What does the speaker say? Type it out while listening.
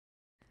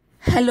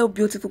Hello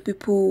beautiful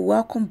people,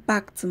 welcome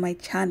back to my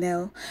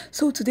channel.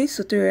 So today's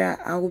tutorial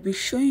I will be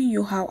showing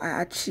you how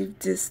I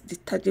achieved this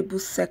detachable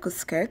circle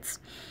skirt,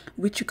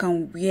 which you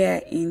can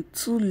wear in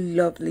two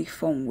lovely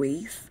fun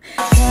ways.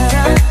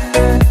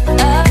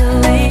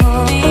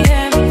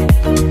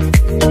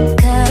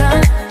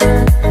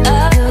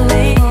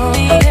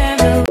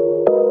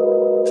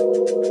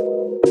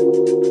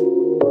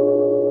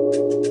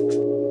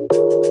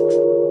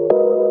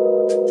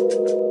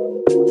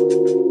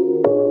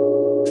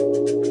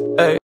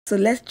 So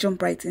let's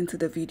jump right into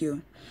the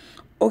video.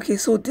 Okay,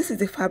 so this is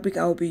the fabric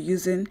I will be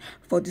using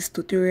for this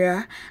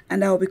tutorial,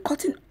 and I will be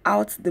cutting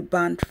out the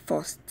band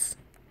first.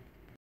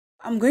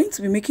 I'm going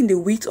to be making the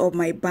width of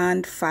my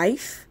band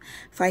 5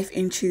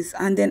 inches,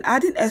 and then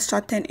adding extra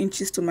 10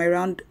 inches to my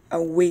round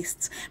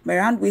waist. My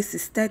round waist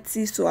is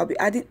 30, so I'll be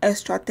adding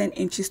extra 10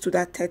 inches to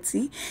that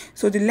 30.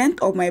 So the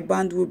length of my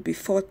band will be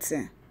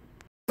 40.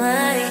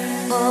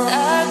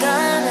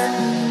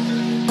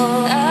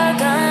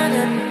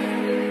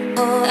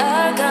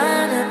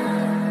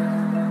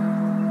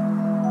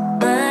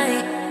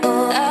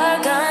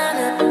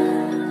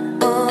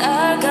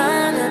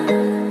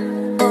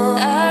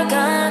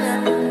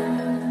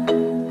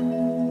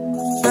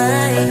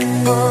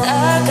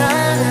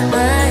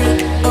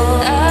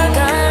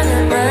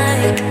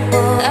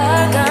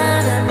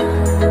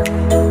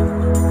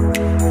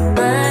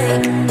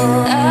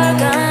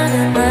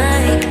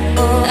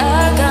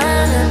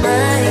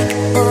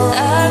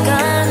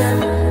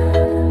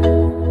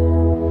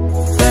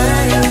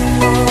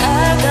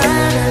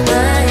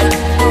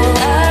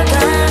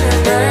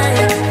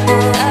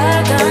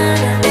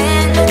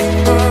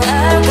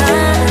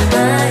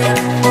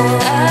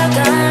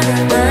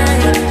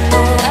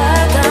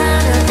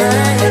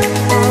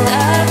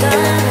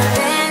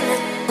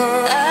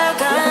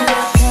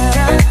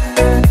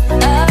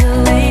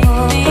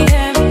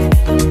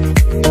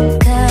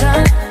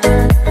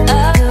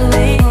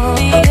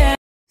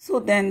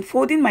 Then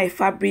folding my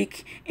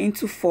fabric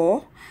into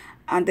 4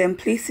 and then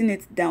placing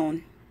it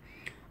down.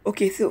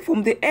 Okay, so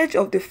from the edge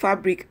of the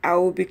fabric I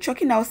will be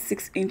chalking out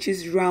 6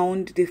 inches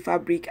round the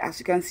fabric. As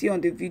you can see on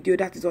the video,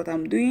 that is what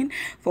I'm doing.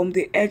 From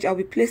the edge I'll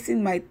be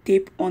placing my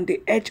tape on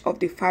the edge of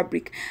the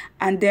fabric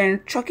and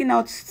then chalking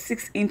out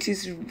 6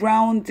 inches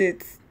round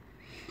it.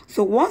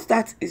 So once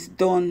that is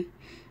done,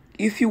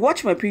 if you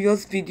watch my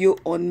previous video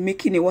on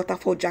making a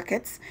waterfall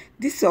jacket,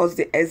 this was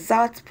the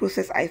exact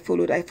process I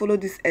followed. I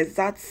followed this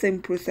exact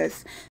same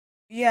process.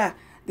 Yeah,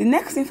 the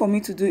next thing for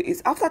me to do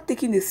is, after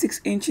taking the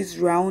 6 inches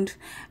round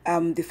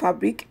the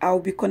fabric, I'll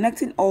be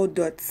connecting all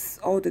the dots.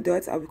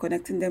 I'll be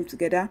connecting them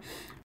together.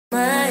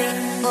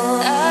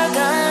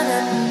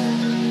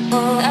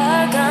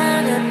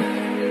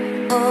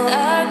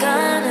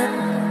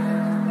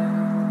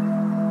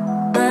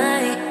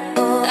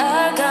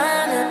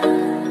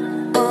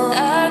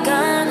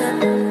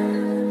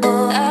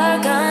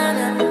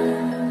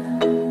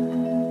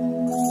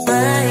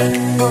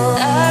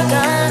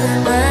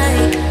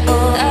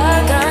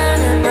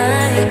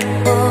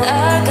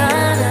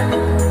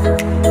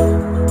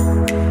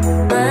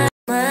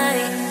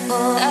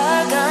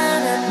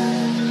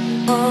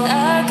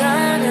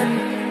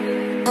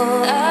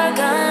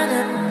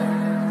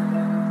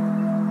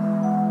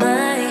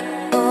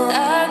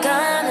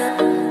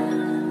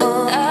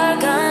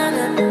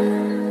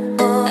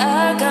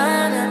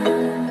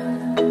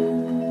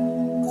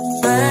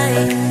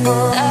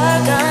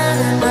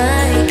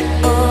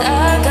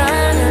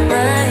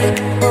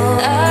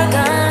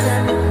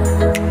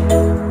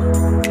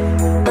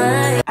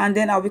 And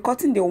then I'll be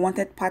cutting the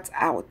wanted part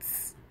out.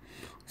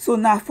 So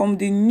now from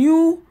the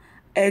new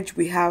edge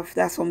we have,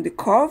 that's from the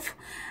curve,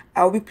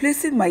 I'll be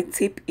placing my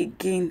tape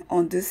again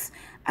on this,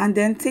 and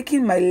then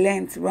taking my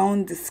length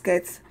around the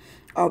skirt.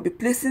 I'll be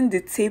placing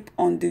the tape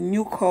on the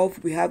new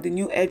curve we have, the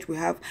new edge we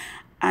have,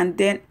 and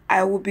then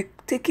I will be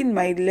taking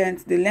my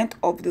length. The length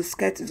of the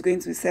skirt is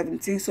going to be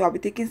 17, so I'll be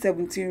taking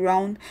 17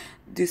 round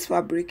this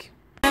fabric.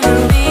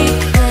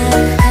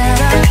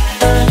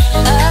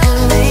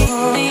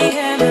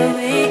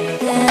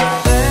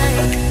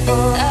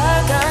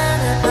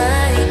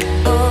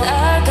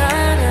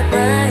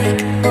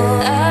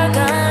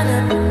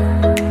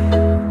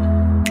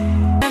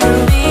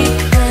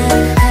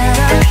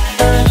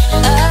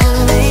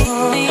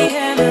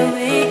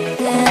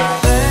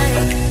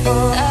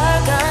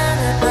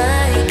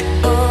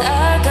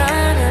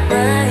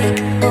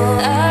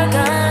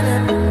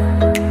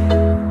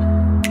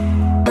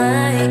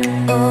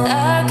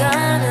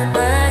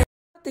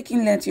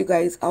 Taking length, you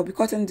guys, I'll be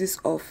cutting this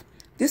off.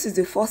 This is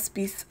the first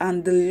piece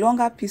and the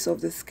longer piece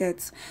of the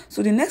skirt.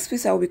 So the next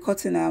piece I'll be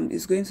cutting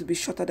is going to be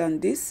shorter than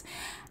this,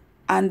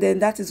 and then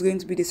that is going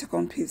to be the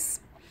second piece.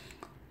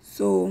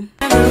 So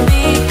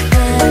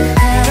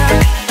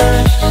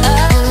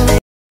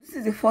this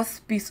is the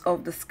first piece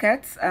of the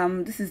skirt.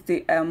 This is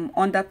the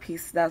under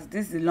piece. This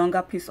is the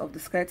longer piece of the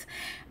skirt.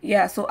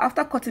 Yeah, so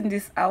after cutting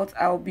this out,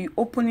 I'll be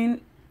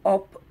opening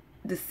up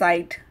the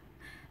side.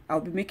 I'll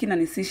be making an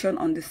incision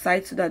on the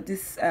side so that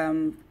this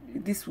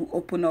this will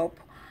open up.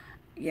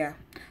 Yeah,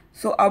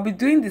 So I'll be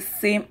doing the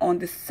same on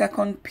the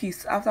second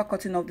piece. After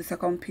cutting off the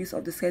second piece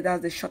of the skirt,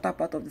 that's the shorter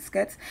part of the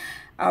skirt,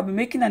 I'll be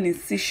making an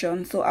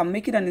incision. So I'm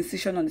making an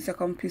incision on the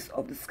second piece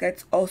of the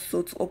skirt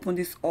also to open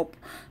this up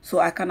so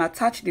I can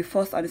attach the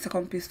first and the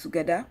second piece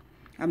together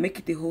and make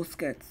it a whole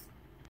skirt.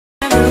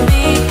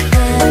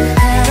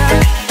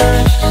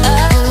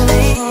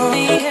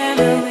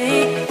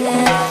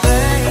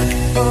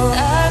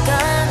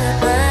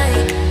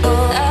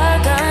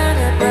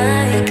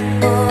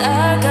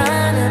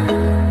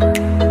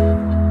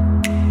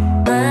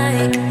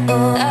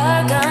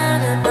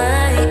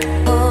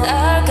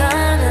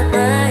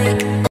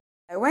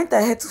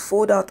 I had to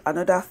fold out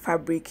another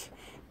fabric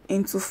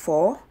into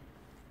 4.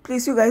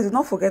 Please, you guys, do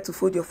not forget to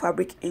fold your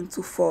fabric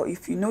into 4.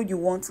 If you know you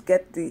want to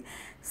get the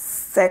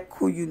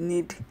circle you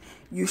need,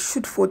 you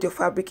should fold your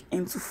fabric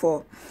into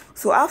 4.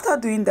 So after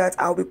doing that,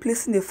 I'll be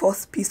placing the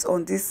first piece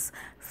on this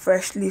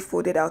freshly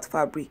folded out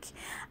fabric,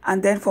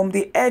 and then from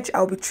the edge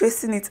I'll be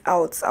tracing it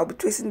out. I'll be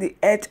tracing the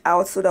edge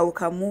out so that we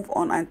can move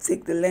on and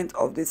take the length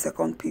of the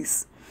second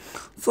piece.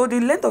 So the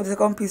length of the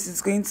second piece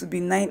is going to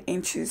be 9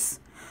 inches.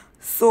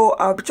 So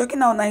I'll be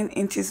chalking out 9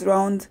 inches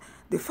around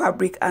the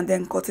fabric and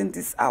then cutting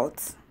this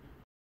out.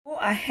 Go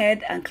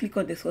ahead and click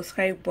on the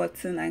subscribe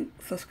button and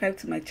subscribe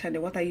to my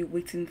channel. What are you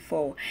waiting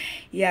for?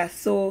 Yeah,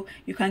 so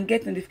you can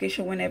get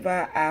notification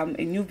whenever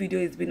a new video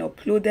is being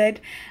uploaded.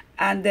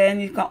 And then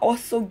you can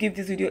also give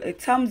this video a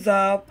thumbs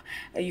up.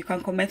 You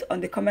can comment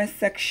on the comment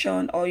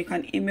section, or you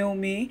can email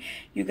me.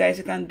 You guys,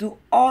 you can do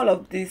all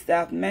of this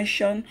that I've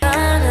mentioned.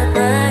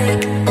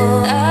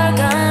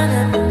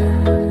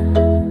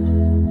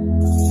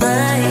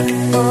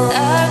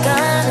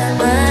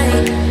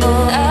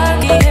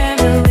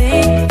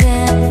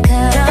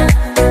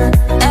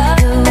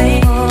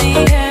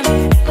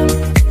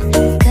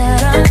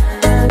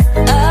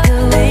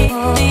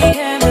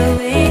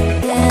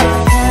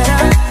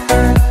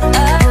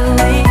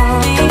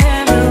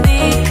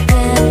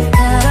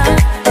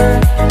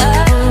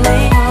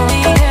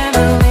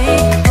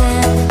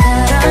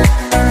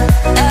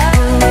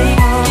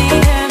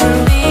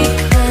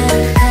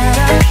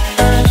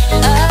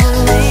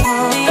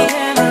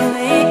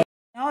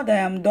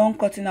 I'm done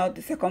cutting out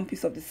the second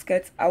piece of the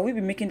skirt, I will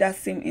be making that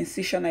same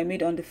incision I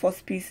made on the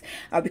first piece.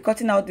 I'll be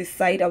cutting out the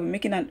side. I'll be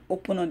making an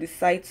open on the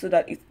side so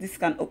that this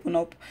can open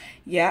up.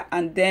 Yeah,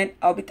 and then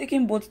I'll be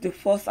taking both the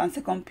first and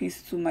second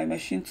piece to my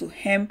machine to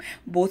hem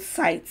both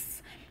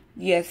sides.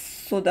 Yes,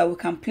 so that we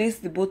can place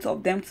the both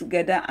of them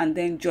together and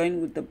then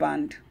join with the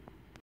band.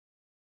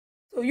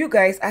 So you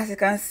guys, as you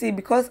can see,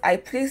 because I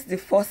placed the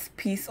first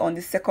piece on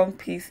the second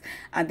piece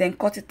and then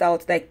cut it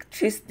out, like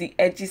trace the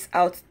edges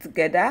out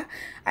together,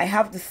 I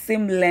have the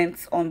same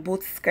length on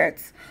both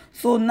skirts.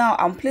 So now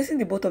I'm placing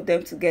the both of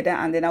them together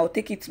and then I'll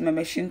take it to my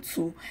machine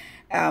to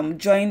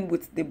join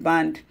with the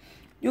band.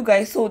 You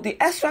guys, so the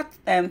extra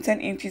 10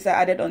 inches I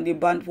added on the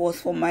band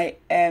was for my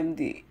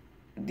the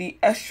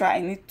extra I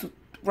need to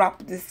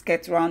wrap this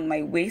skirt around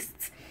my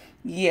waist.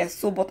 Yes,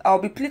 so but I'll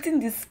be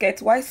pleating this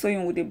skirt while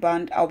sewing with the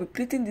band. I'll be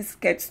pleating this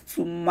skirt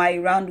to my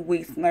round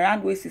waist. My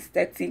round waist is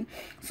 30,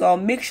 so I'll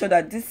make sure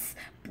that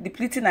the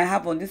pleating I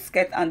have on this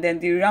skirt and then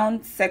the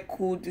round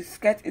circle, the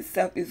skirt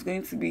itself, is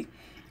going to be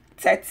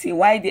 30,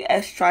 while the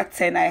extra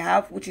 10 I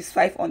have, which is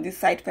 5 on this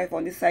side, 5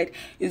 on this side,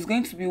 is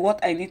going to be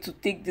what I need to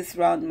take this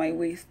round my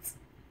waist.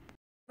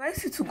 I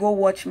advise you to go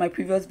watch my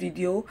previous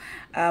video,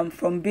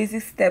 from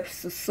basic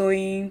steps to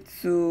sewing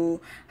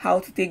to how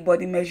to take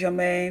body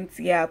measurements.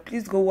 Yeah,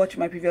 please go watch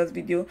my previous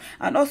video,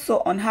 and also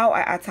on how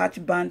I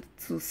attach band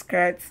to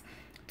skirts,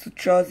 to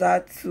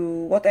trouser, to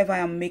whatever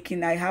I'm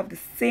making. I have the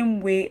same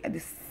way,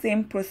 the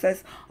same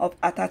process of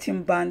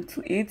attaching band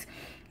to it.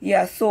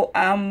 Yeah, so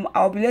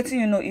I'll be letting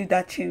you know if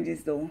that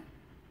changes though.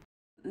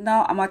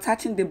 Now I'm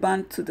attaching the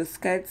band to the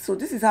skirt. So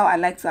this is how I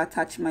like to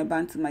attach my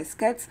band to my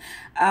skirts.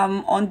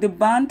 On the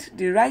band,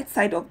 the right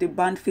side of the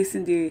band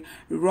facing the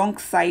wrong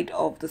side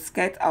of the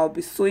skirt, I'll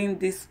be sewing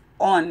this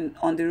on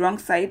the wrong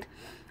side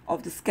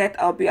of the skirt.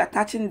 I'll be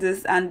attaching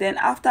this, and then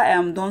after I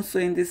am done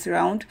sewing this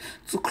round,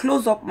 to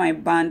close up my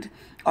band,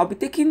 I'll be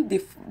taking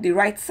the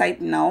right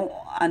side now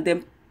and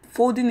then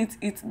folding it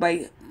in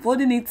by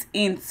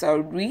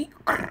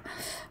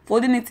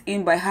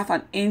half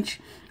an inch.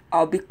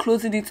 I'll be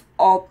closing it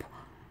up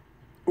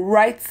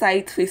right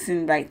side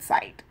facing right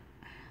side.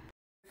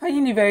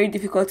 Finding it very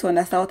difficult to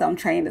understand what I'm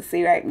trying to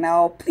say right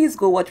now, please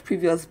go watch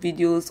previous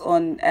videos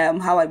on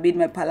how I made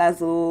my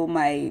palazzo,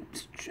 my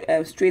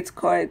straight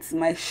cuts,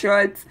 my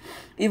shirts,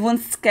 even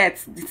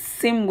skirts, the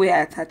same way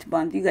I attach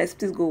band. You guys,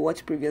 please go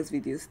watch previous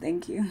videos.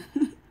 Thank you.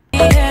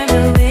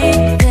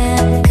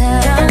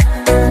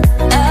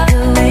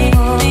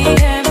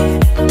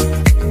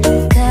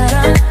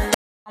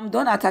 I'm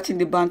done attaching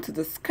the band to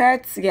the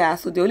skirts. Yeah,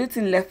 so the only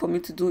thing left for me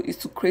to do is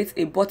to create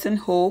a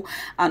buttonhole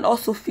and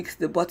also fix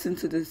the button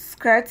to the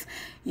skirt.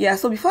 Yeah,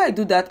 so before I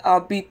do that,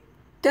 I'll be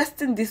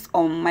testing this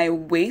on my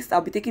waist.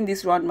 I'll be taking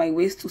this around my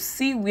waist to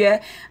see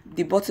where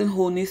the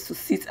buttonhole needs to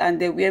sit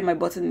and then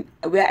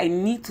where I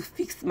need to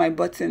fix my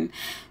button.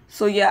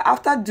 So yeah,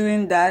 after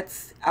doing that,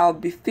 I'll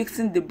be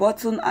fixing the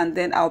button, and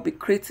then I'll be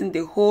creating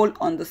the hole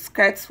on the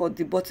skirts for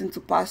the button to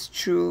pass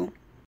through.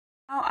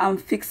 Now I'm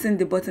fixing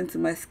the button to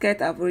my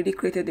skirt. I've already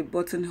created the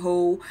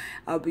buttonhole.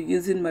 I'll be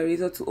using my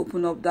razor to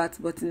open up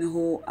that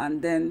buttonhole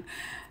and then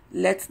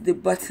let the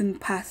button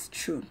pass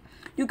through.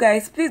 You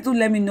guys, please do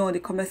let me know in the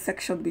comment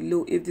section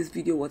below if this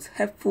video was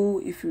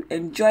helpful. If you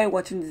enjoy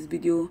watching this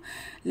video,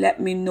 let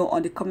me know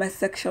on the comment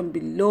section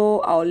below.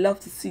 I would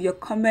love to see your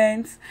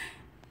comments.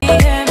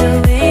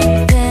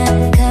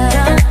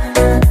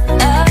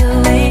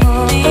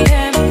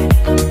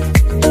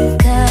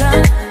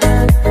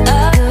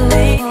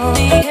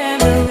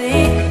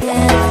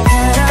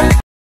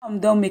 I'm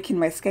done making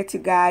my skirt,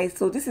 you guys.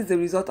 So this is the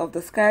result of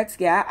the skirt.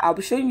 Yeah, I'll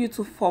be showing you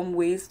two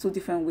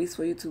different ways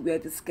for you to wear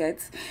the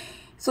skirts.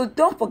 So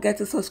don't forget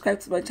to subscribe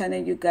to my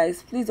channel, you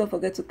guys. Please don't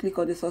forget to click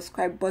on the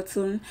subscribe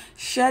button.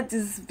 Share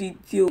this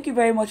video. Thank you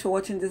very much for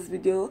watching this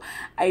video.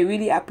 I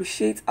really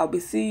appreciate. I'll be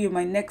seeing you in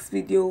my next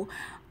video.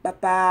 Bye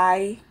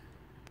bye.